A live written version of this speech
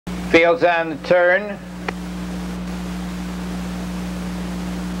Fields on the turn.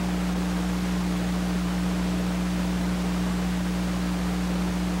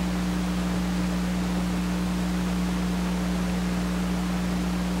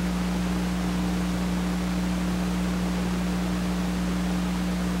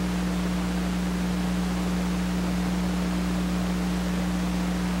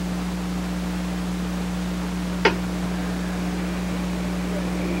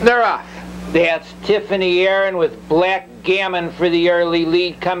 They're off. That's Tiffany Aaron with Black Gammon for the early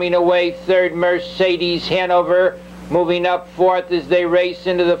lead. Coming away third, Mercedes Hanover. Moving up fourth as they race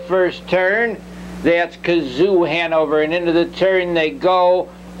into the first turn. That's KAZOO Hanover, and into the turn they go.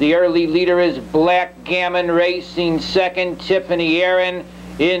 The early leader is Black Gammon, racing second. Tiffany Aaron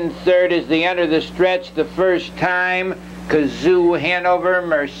in third as they enter the stretch the first time. KAZOO Hanover,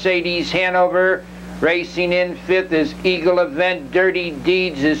 Mercedes Hanover. Racing in fifth is Eagle Event. Dirty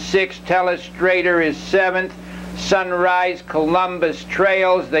Deeds is sixth. Telestrator is seventh. Sunrise Columbus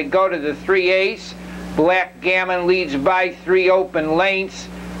trails. They go to the 3/8. Black Gammon leads by 3 open lengths.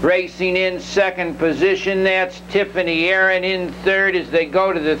 Racing in second position, that's Tiffany Aaron in third as they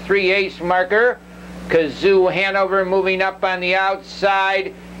go to the 3/8 marker. KAZOO Hanover moving up on the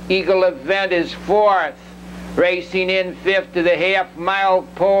outside. Eagle Event is fourth. Racing in fifth to the half-mile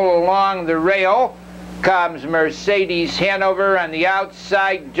pole along the rail comes Mercedes Hanover on the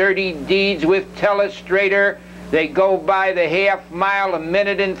outside. Dirty Deeds with Telestrator. They go by the half-mile, 1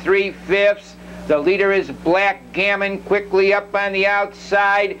 minute and 3/5. The leader is Black Gammon, quickly up on the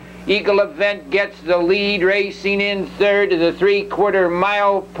outside. Eagle Event gets the lead, racing in third to the 3/4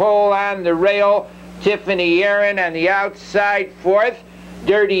 mile pole on the rail. Tiffany Aaron on the outside, fourth.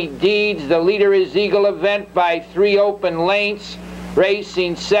 Dirty Deeds, the leader is Eagle Event by 3 open lengths.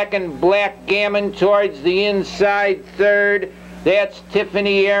 Racing second, Black Gammon towards the inside, third. That's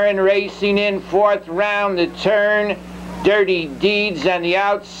Tiffany Aaron racing in fourth round the turn. Dirty Deeds on the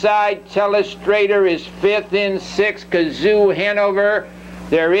outside. Telestrator is fifth. In sixth, KAZOO Hanover.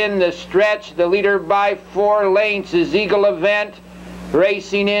 They're in the stretch. The leader by 4 lengths is Eagle Event.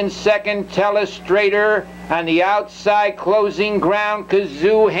 Racing in second, Telestrator. On the outside, closing ground,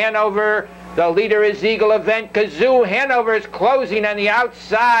 KAZOO Hanover. The leader is Eagle Event. KAZOO Hanover is closing on the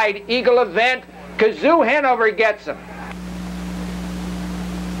outside. Eagle Event. KAZOO Hanover gets him.